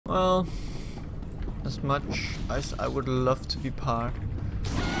Well, as much as I would love to be part of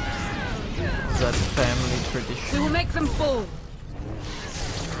that family tradition. We will make them fall.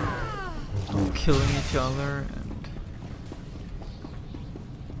 Of killing each other, and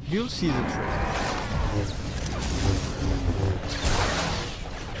you'll see the trailer.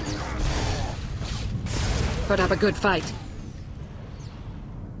 Put up a good fight.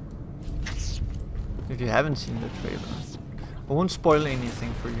 If you haven't seen the trailer, I won't spoil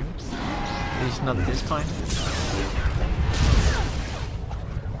anything for you. At least not this time.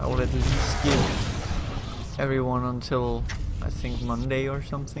 I will at least give everyone until I think Monday or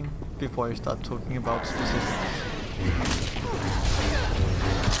something before I start talking about specifics.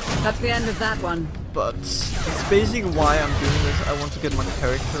 That's the end of that one. But it's basically why I'm doing this. I want to get my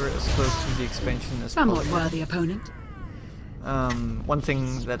character as close to the expansion as Somewhat possible. worthy opponent. One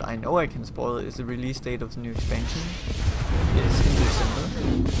thing that I know I can spoil is the release date of the new expansion. It's in December.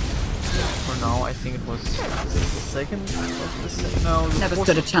 For now, I think it was the 2nd of December. No, the Never 4th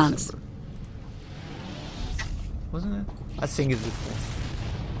stood a of chance. December. Wasn't it? I think it's the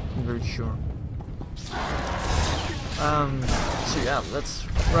 4th. I'm very sure. So yeah, that's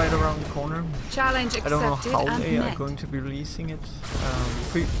right around the corner. Challenge I don't know accepted how and they are met. going to be releasing it.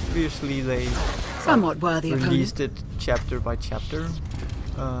 Previously they Somewhat worthy released opponent. it chapter by chapter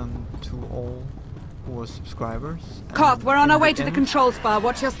to all who were subscribers. Koth, we're on in our way to the end, control spa.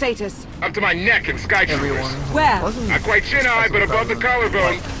 What's your status? Up to my neck in sky everyone troopers. who Where? wasn't Not quite chin high, but above the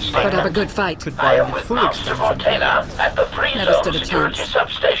collarbone. Put up a good fight. could I buy am the with full Master expansion. Mortena at the Free Never Zone stood a Security chance.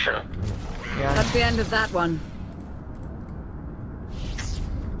 Substation. Yeah, That's the end of that one.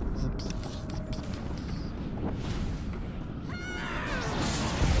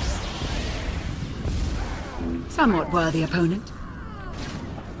 Somewhat worthy opponent.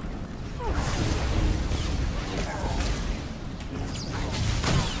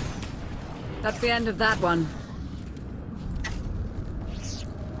 That's the end of that one.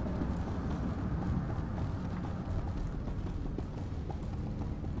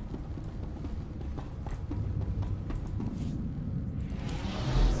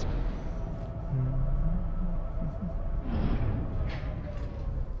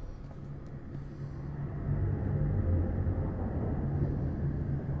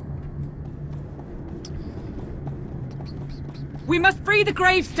 We must free the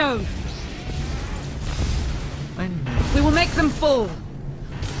gravestone. I know. We will make them fall.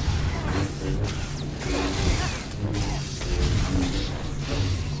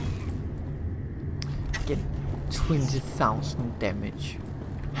 Get 20,000 damage.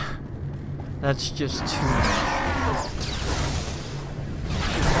 That's just too much.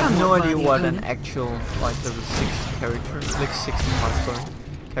 I have no idea what an actual, like, level 60 character, like 65 sorry,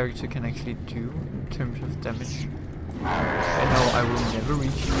 character can actually do in terms of damage. I know I will never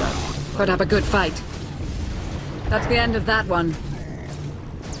reach that. Put up a good fight. That's the end of that one.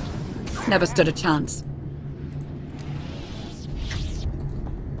 Never stood a chance.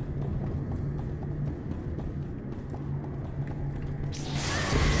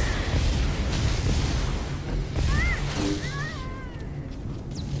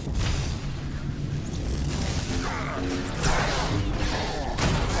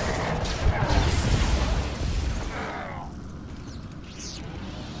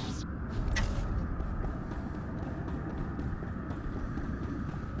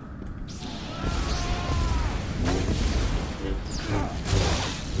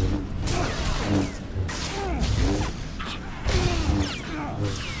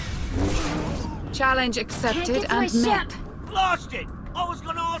 Challenge accepted and met. Blast it! I was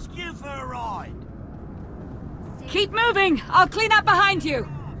gonna ask you for a ride. Keep moving! I'll clean up behind you!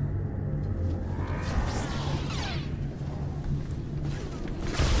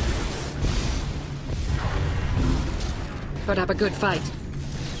 Put up a good fight.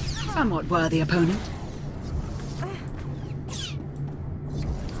 Somewhat worthy opponent.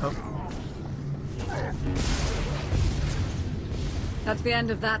 Oh. That's the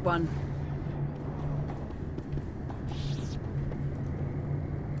end of that one.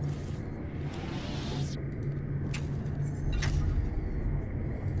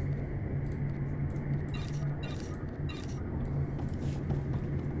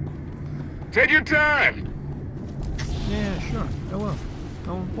 Take your time. Yeah, sure. I will.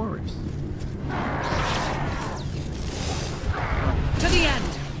 No worries. To the end.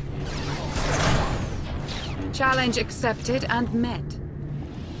 Challenge accepted and met.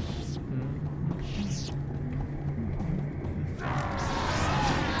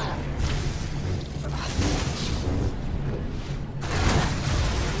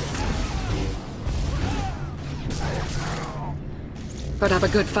 Put up a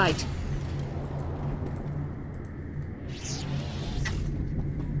good fight.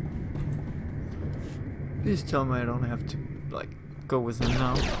 Please tell me I don't have to, like, go with him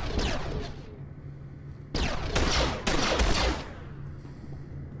now.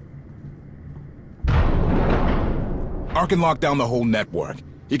 Arkin locked down the whole network.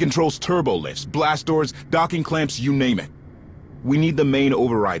 He controls turbo lifts, blast doors, docking clamps, you name it. We need the main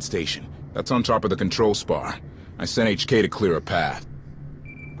override station. That's on top of the control spar. I sent HK to clear a path.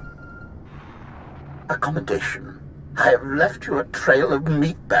 Accommodation. I have left you a trail of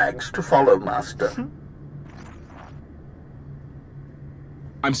meat bags to follow, Master.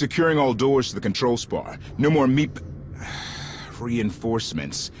 I'm securing all doors to the control spar. No more meat...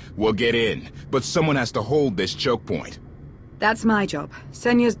 reinforcements. We'll get in, but someone has to hold this choke point. That's my job.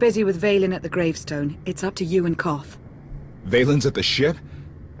 Senya's busy with Valen at the gravestone. It's up to you and Koth. Valen's at the ship?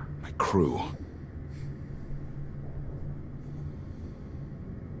 My crew.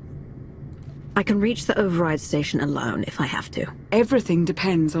 I can reach the override station alone if I have to. Everything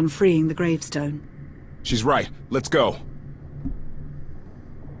depends on freeing the gravestone. She's right. Let's go.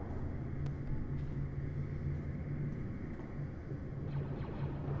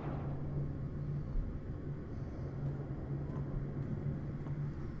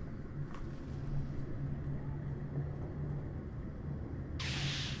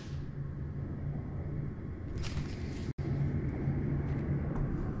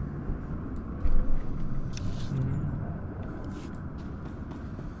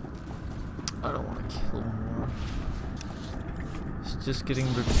 I don't want to kill more. It's just getting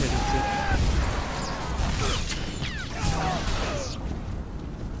repetitive.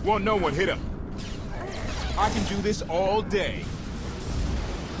 Won't know what hit him. I can do this all day.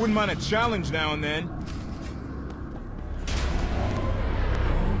 Wouldn't mind a challenge now and then.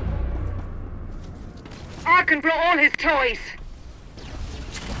 Arkin brought all his toys.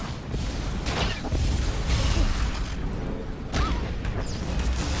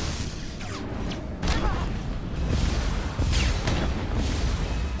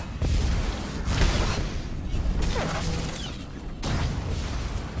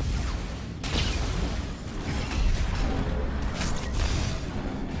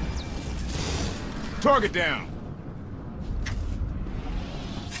 Target down!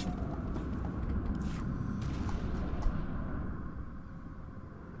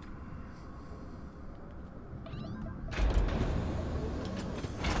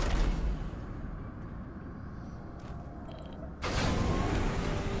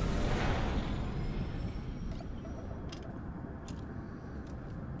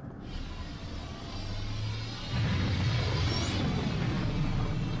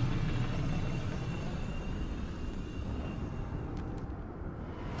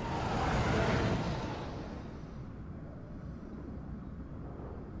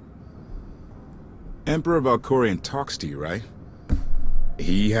 Emperor Valkorion talks to you, right?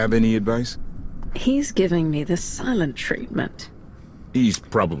 He have any advice? He's giving me the silent treatment. He's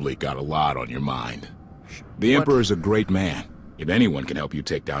probably got a lot on your mind. The What? Emperor's a great man. If anyone can help you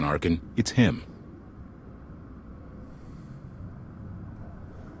take down Arkin, it's him.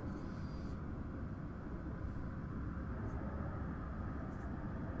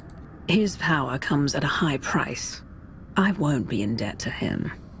 His power comes at a high price. I won't be in debt to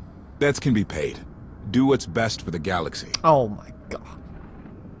him. Debts can be paid. Do what's best for the galaxy. Oh my god.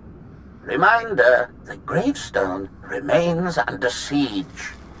 Reminder, the gravestone remains under siege.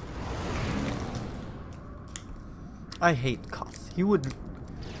 I hate Koth. He would,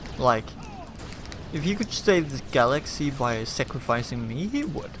 like, if he could save this galaxy by sacrificing me, he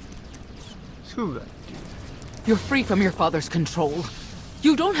would. Screw that dude. You're free from your father's control.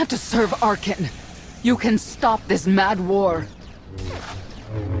 You don't have to serve Arkin. You can stop this mad war.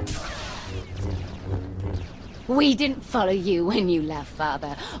 We didn't follow you when you left,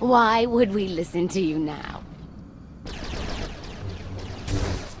 Father. Why would we listen to you now?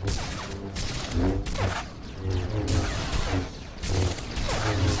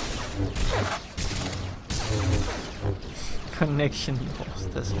 Connection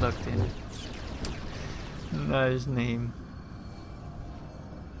lost. That's locked in. Nice name.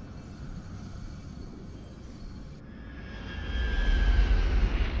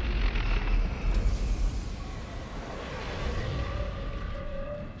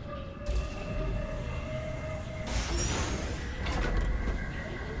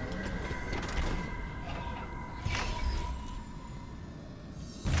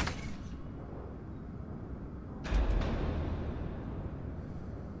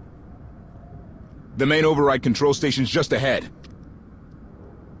 The main override control station's just ahead.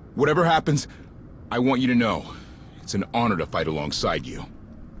 Whatever happens, I want you to know. It's an honor to fight alongside you.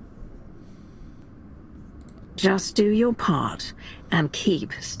 Just do your part, and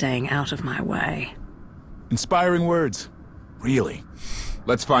keep staying out of my way. Inspiring words. Really.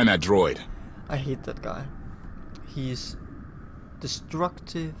 Let's find that droid. I hate that guy. He's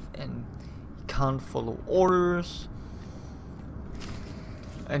destructive and he can't follow orders.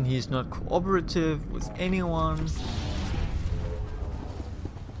 And he's not cooperative with anyone.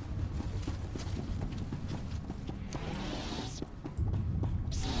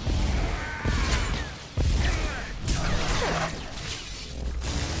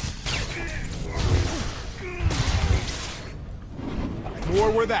 More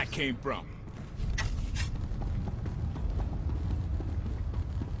where that came from.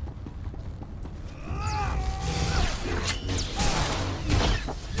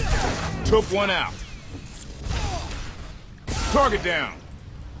 Took one out. Target down.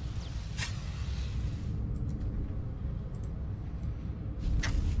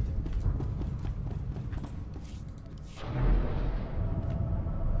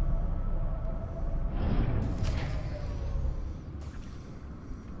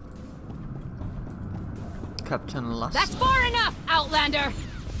 Captain Lust. That's far enough, Outlander!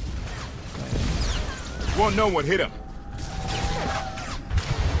 Won't know what hit him.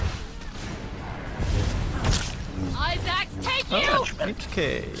 Isaacs, take you! Judgment.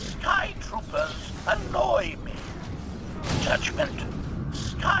 HK. Sky troopers annoy me. Judgment.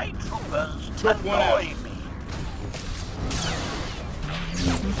 Sky troopers Took one out. annoy me.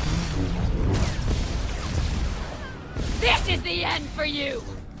 This is the end for you!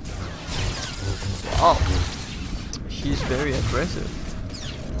 Wow. She's very aggressive.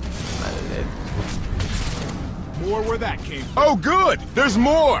 I live. More where that came from. Oh, good! There's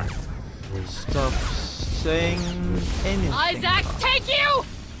more! Stop saying anything. Isaac, take you!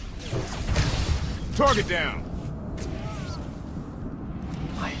 Target down.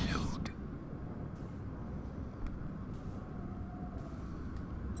 My loot.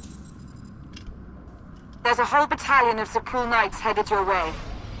 There's a whole battalion of Zakul Knights headed your way.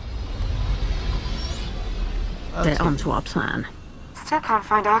 They're onto our plan. Still can't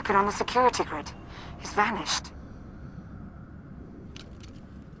find Arkin on the security grid. He's vanished.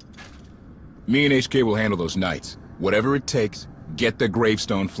 Me and HK will handle those knights. Whatever it takes, get the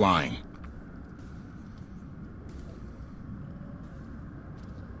gravestone flying.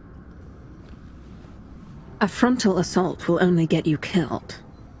 A frontal assault will only get you killed.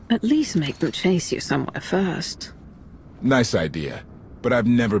 At least make them chase you somewhere first. Nice idea, but I've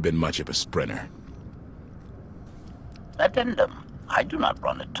never been much of a sprinter. Addendum. I do not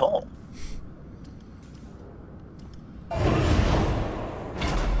run at all.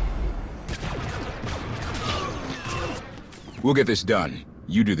 We'll get this done.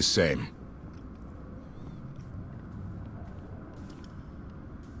 You do the same.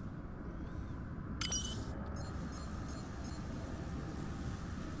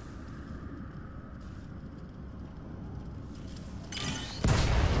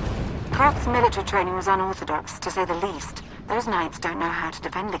 Koth's military training was unorthodox, to say the least. Those knights don't know how to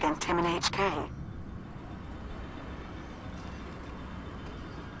defend against him and HK.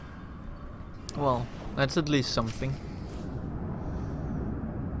 Well, that's at least something.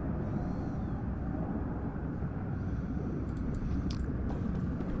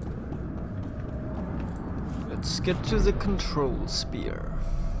 Let's get to the control spear.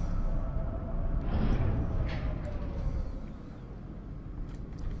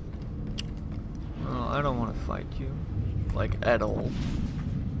 I don't want to fight you, like, at all.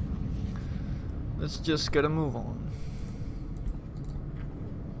 Let's just get a move on.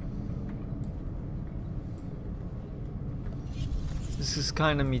 This is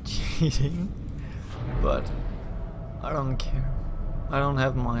kinda me cheating, but I don't care. I don't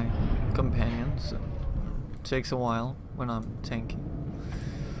have my companions, so it takes a while when I'm tanking.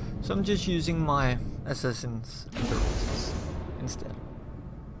 So I'm just using my assassins abilities instead,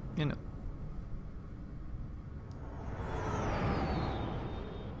 you know.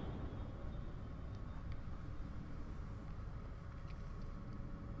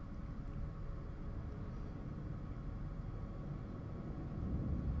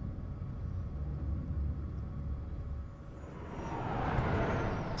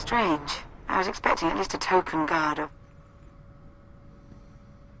 Strange. I was expecting at least a token guard of...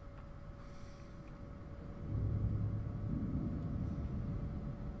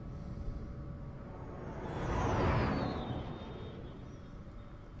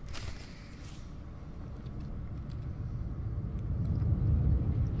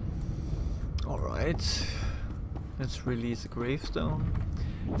 Alright. Let's release the gravestone.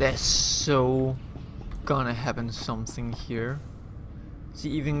 There's so gonna happen something here. See,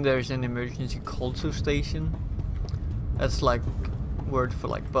 even there's an emergency call to station. That's like word for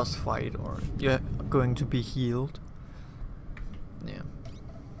like boss fight or you're going to be healed. Yeah.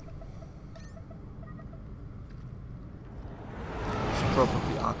 It's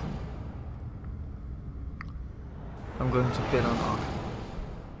probably Arkham. I'm going to bet on Arkham.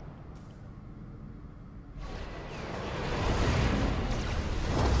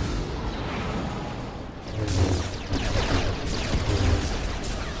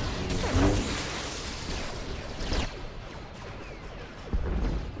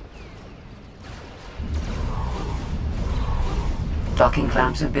 Docking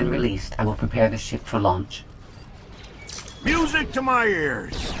clamps have been released. I will prepare the ship for launch. Music to my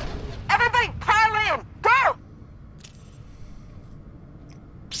ears! Everybody pile in! Go!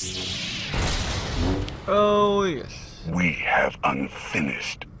 Oh yes. We have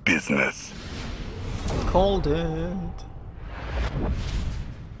unfinished business. Called it.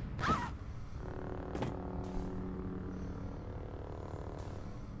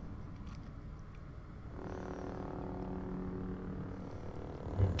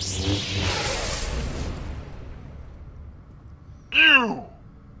 You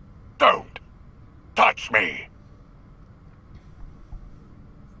don't touch me.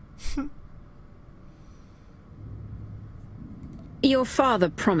 Your father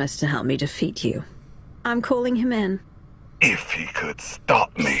promised to help me defeat you. I'm calling him in. If he could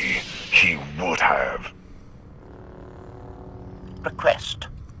stop me, he would have. Request.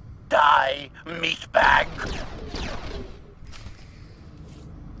 Die, meatbag.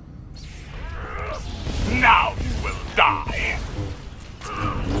 Now you will die.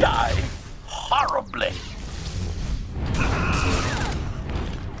 Die horribly.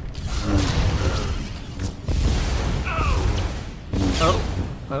 Oh,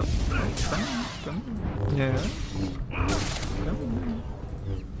 come. Yeah. Come.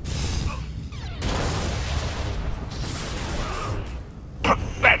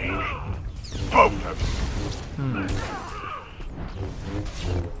 Pathetic. Both of you.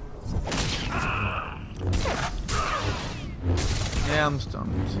 Yeah, I'm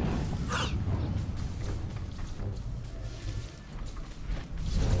stunned.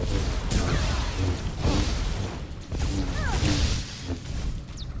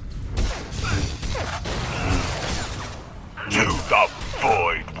 To the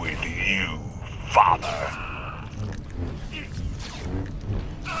void with you, father.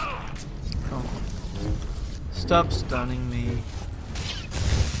 Come on. Stop stunning me.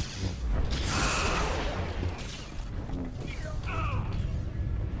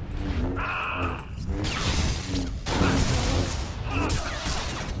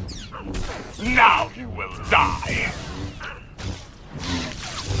 Now you will die.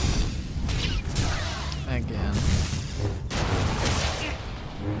 Again.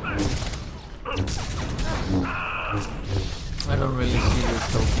 I don't really see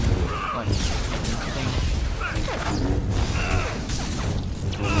this token like anything.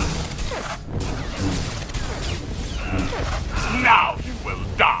 Now you will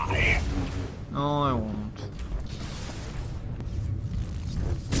die. No, I won't.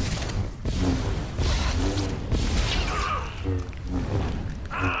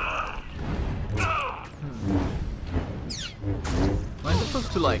 Am I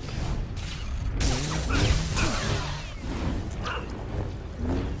supposed to like?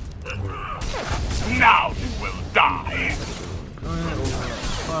 Now you will die.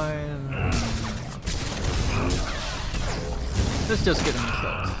 Fine. Let's just get him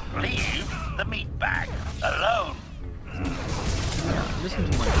killed. Leave the meatbag alone. Yeah, listen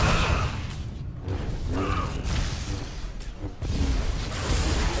to my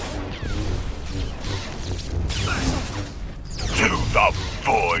To the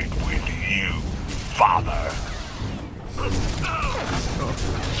void with you, father.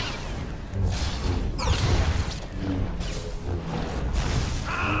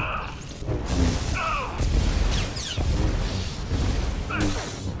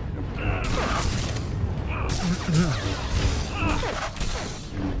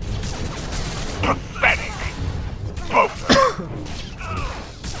 Pathetic. Both.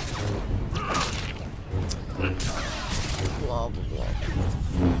 blah blah blah.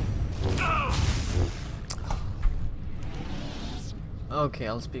 Okay,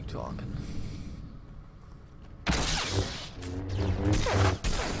 I'll speak to Arkin.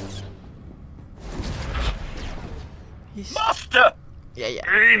 Master! Yeah.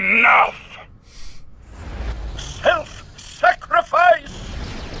 Enough! Self-sacrifice!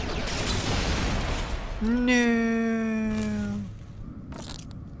 No.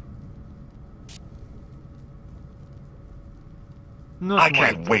 Not I my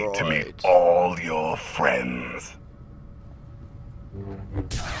can't wait to meet all your friends.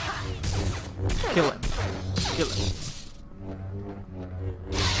 Kill him. Kill him.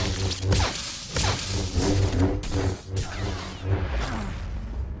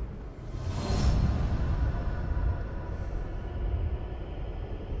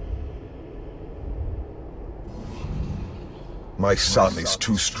 My son is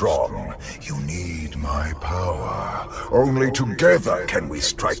too strong. You need my power. Only together can we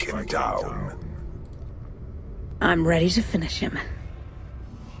strike him down. I'm ready to finish him.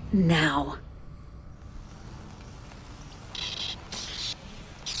 Now.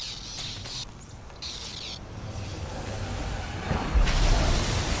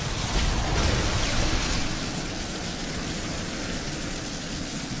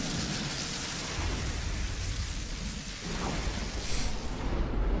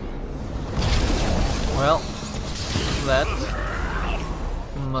 Well, that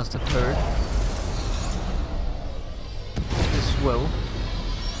must have hurt as well.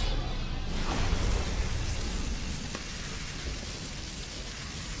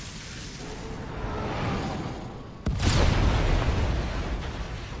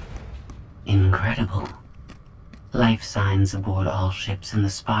 Incredible. Life signs aboard all ships in the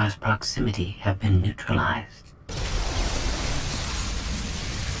SPAR's proximity have been neutralized.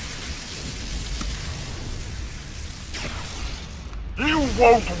 You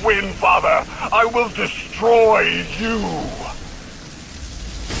won't win, Father! I will destroy you!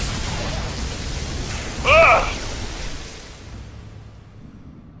 Ugh!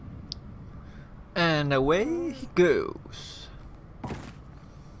 And away he goes.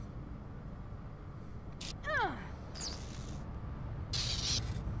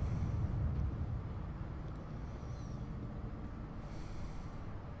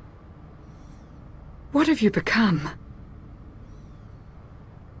 What have you become?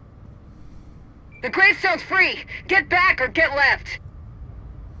 The gravestone's free! Get back or get left!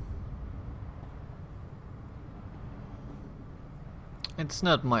 It's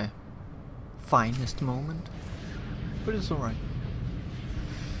not my finest moment, but it's alright.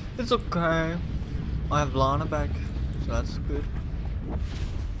 It's okay. I have Lana back, so that's good.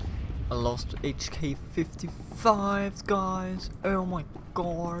 I lost HK 55, guys. Oh my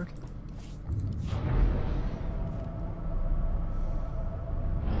god.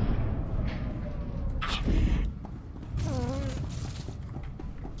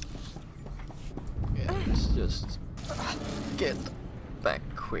 Yeah, let's just get back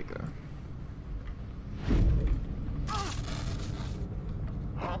quicker.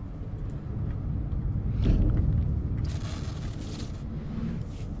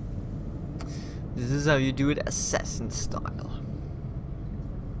 This is how you do it assassin style.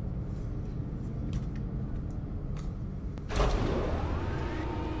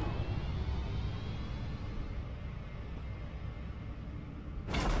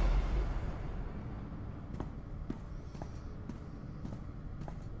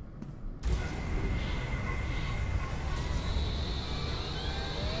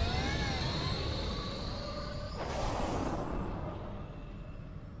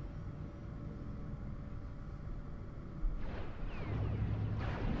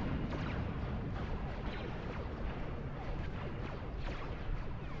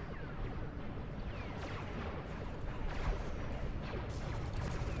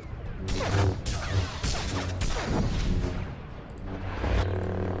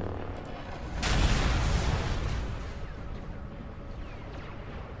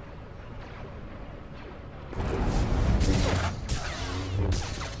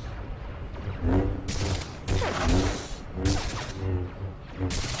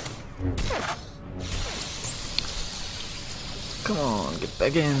 Come on, get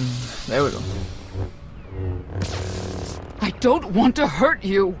back in. There we go. I don't want to hurt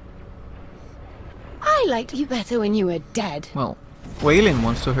you. I liked you better when you were dead. Well, Waylon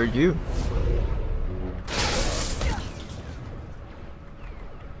wants to hurt you.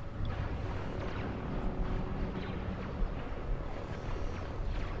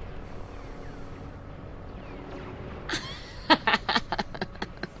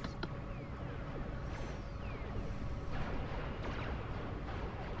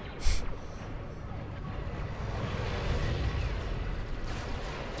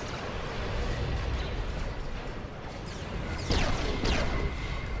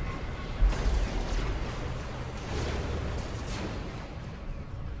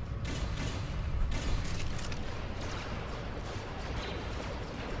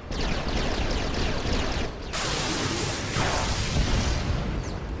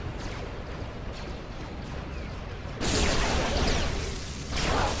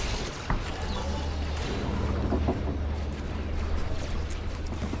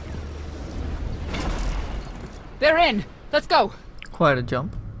 They're in! Let's go! Quite a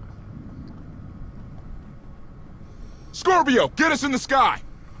jump. Scorpio, get us in the sky!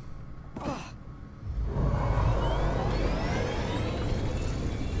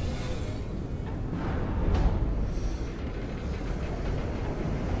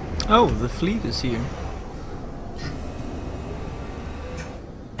 Oh, the fleet is here.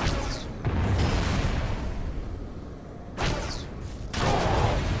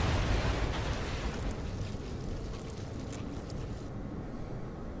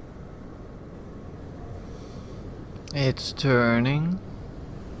 It's turning.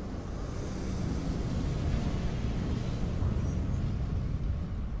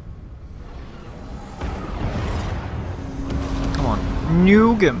 Come on,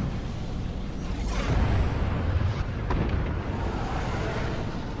 nuke him.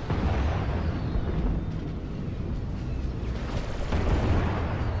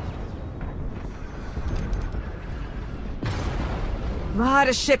 A lot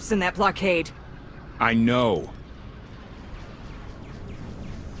of ships in that blockade. I know.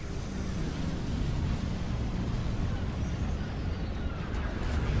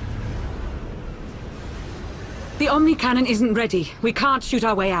 The Omni cannon isn't ready. We can't shoot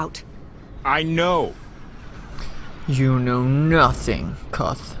our way out. I know. You know nothing,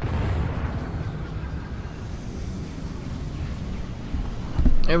 Koth.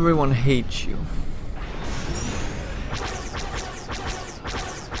 Everyone hates you.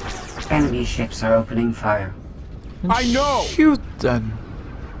 Enemy ships are opening fire. And I know! Shoot them.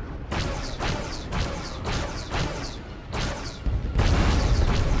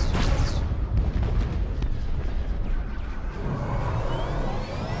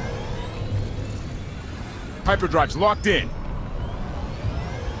 Hyperdrive's locked in.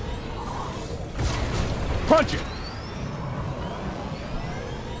 Punch it!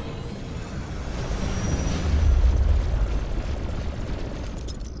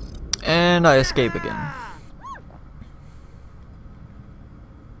 And I escape again.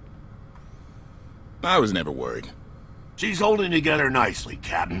 I was never worried. She's holding together nicely,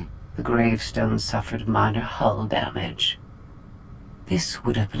 Captain. The gravestone suffered minor hull damage. This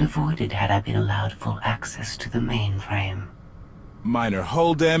would have been avoided had I been allowed full access to the mainframe. Minor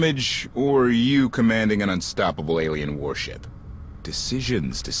hull damage, or you commanding an unstoppable alien warship?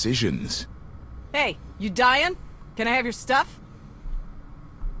 Decisions, decisions. Hey, you dying? Can I have your stuff?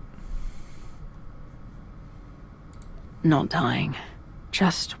 Not dying.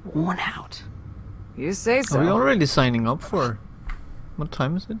 Just worn out. You say so. Are we already signing up for... What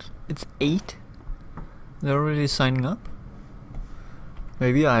time is it? It's 8? They're already signing up?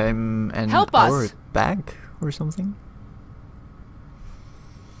 Maybe I'm an hour back or something?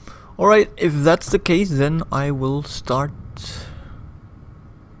 Alright, if that's the case, then I will start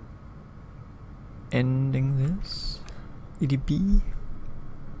ending this. EDB?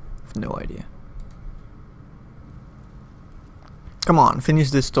 I have no idea. Come on, finish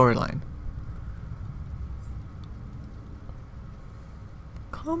this storyline.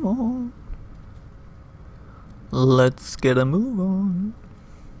 Come on. Let's get a move on.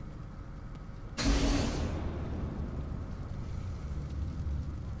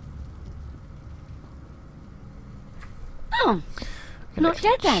 Oh, not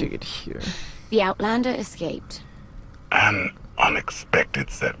dead then. Check it here. The Outlander escaped. An unexpected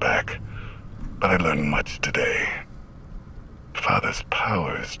setback, but I learned much today. Father's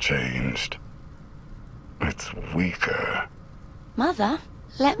powers changed. It's weaker. Mother,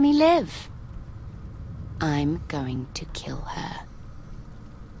 let me live. I'm going to kill her.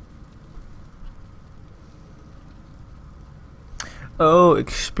 Oh,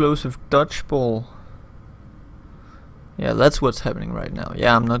 explosive dodgeball. Yeah, that's what's happening right now.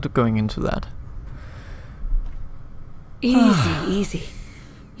 Yeah, I'm not going into that. Easy, easy.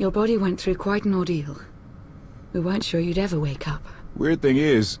 Your body went through quite an ordeal. We weren't sure you'd ever wake up. Weird thing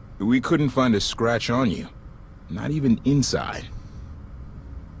is, we couldn't find a scratch on you. Not even inside.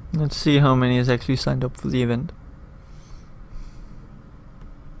 Let's see how many has actually signed up for the event.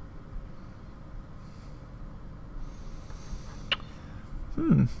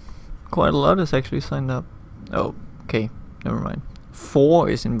 Quite a lot has actually signed up. Oh, okay, never mind. 4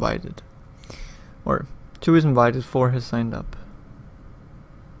 is invited. Or 2 is invited, 4 has signed up.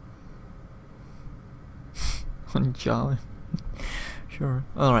 On Java. Sure.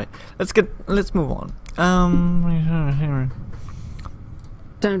 Alright. Let's move on.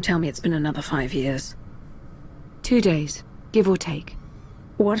 Don't tell me it's been another 5 years. 2 days, give or take.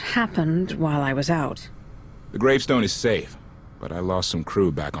 What happened while I was out? The gravestone is safe, but I lost some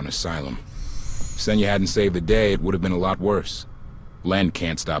crew back on Asylum. If Senya hadn't saved the day, it would have been a lot worse. Len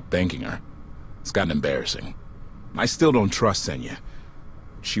can't stop thanking her. It's gotten embarrassing. I still don't trust Senya.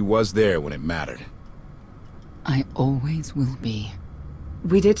 She was there when it mattered. I always will be.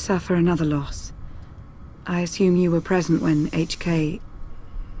 We did suffer another loss. I assume you were present when HK...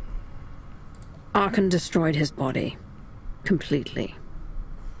 Archon destroyed his body. Completely.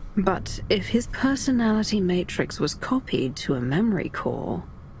 But if his personality matrix was copied to a memory core...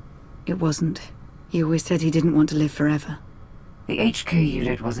 It wasn't. He always said he didn't want to live forever. The HK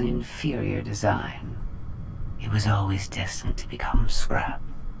unit was an inferior design. It was always destined to become scrap.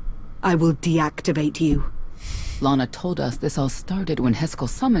 I will deactivate you. Lana told us this all started when Heskel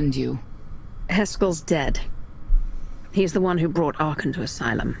summoned you. Heskel's dead. He's the one who brought Archon to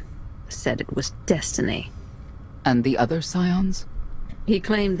Asylum. Said it was destiny. And the other Scions? He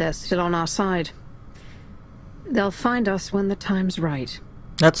claimed they're still on our side. They'll find us when the time's right.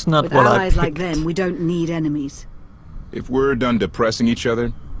 That's not With what I allies picked. like them, we don't need enemies. If we're done depressing each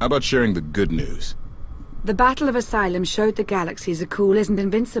other, how about sharing the good news? The Battle of Asylum showed the galaxies a Cool isn't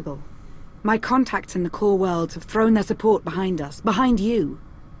invincible. My contacts in the core worlds have thrown their support behind us, behind you.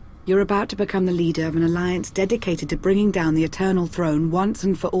 You're about to become the leader of an alliance dedicated to bringing down the Eternal Throne once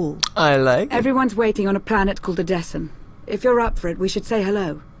and for all. I like it. Everyone's waiting on a planet called Odesson. If you're up for it, we should say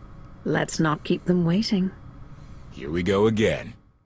hello. Let's not keep them waiting. Here we go again.